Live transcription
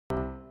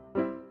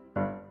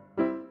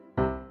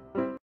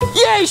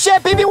Yay,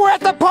 Chef Pee-Pee, we're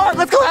at the park.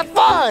 Let's go have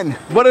fun.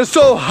 But it's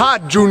so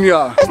hot,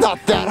 Junior. It's not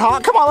that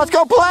hot. Come on, let's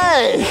go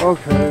play.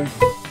 Okay.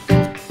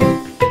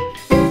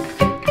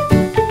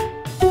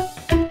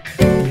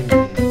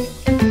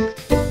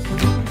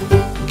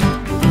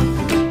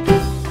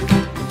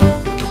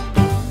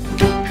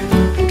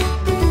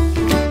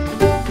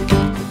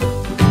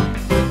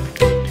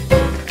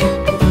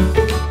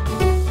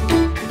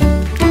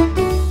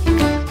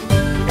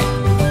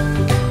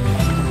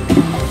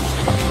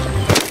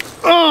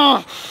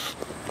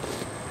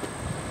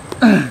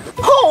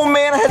 Oh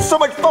man, I had so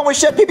much fun with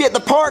Chef Pee-Pee at the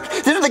park.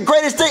 This is the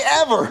greatest day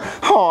ever.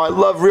 Oh, I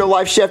love real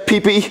life Chef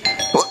Pee-Pee.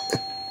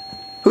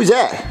 Who's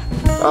that?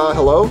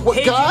 Hello? What,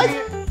 hey, guy?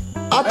 Junior.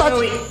 I thought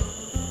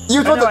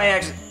you No, I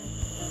actually.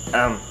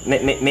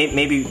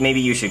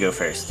 Maybe you should go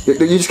first. You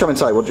just come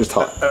inside, we'll just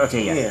talk.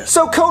 Okay, yeah.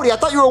 So Cody, I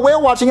thought you were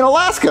whale watching in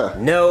Alaska.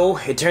 No,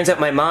 it turns out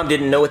my mom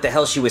didn't know what the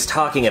hell she was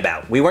talking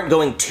about. We weren't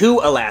going to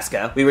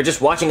Alaska. We were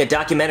just watching a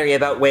documentary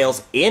about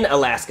whales in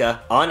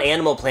Alaska on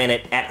Animal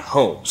Planet at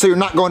home. So you're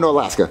not going to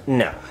Alaska?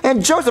 No.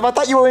 And Joseph, I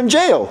thought you were in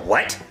jail.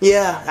 What?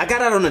 Yeah, I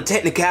got out on a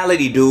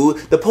technicality, dude.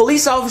 The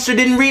police officer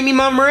didn't read me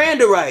my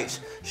Miranda rights.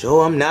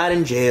 So I'm not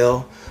in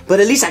jail. But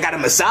at least I got a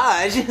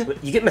massage.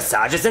 You get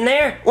massages in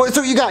there? Well,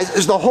 so you guys,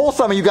 it's the whole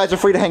summer you guys are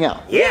free to hang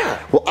out?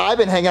 Yeah. Well, I've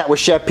been hanging out with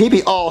Chef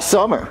Pee-Pee all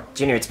summer.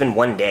 Junior, it's been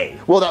one day.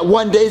 Well, that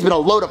one day's been a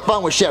load of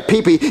fun with Chef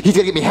Pee-Pee. He's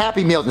gonna give me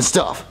Happy Meals and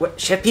stuff. What?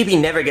 Chef Pee-Pee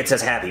never gets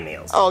us Happy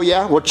Meals. Oh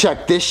yeah? Well,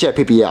 check this Chef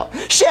Pee-Pee out.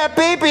 Chef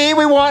Pee-Pee,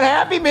 we want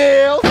Happy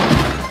Meals!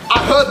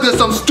 I heard there's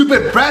some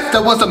stupid brats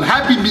that want some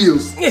Happy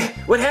Meals.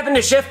 What happened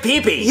to Chef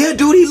Pee-Pee? Yeah,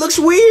 dude, he looks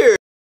weird.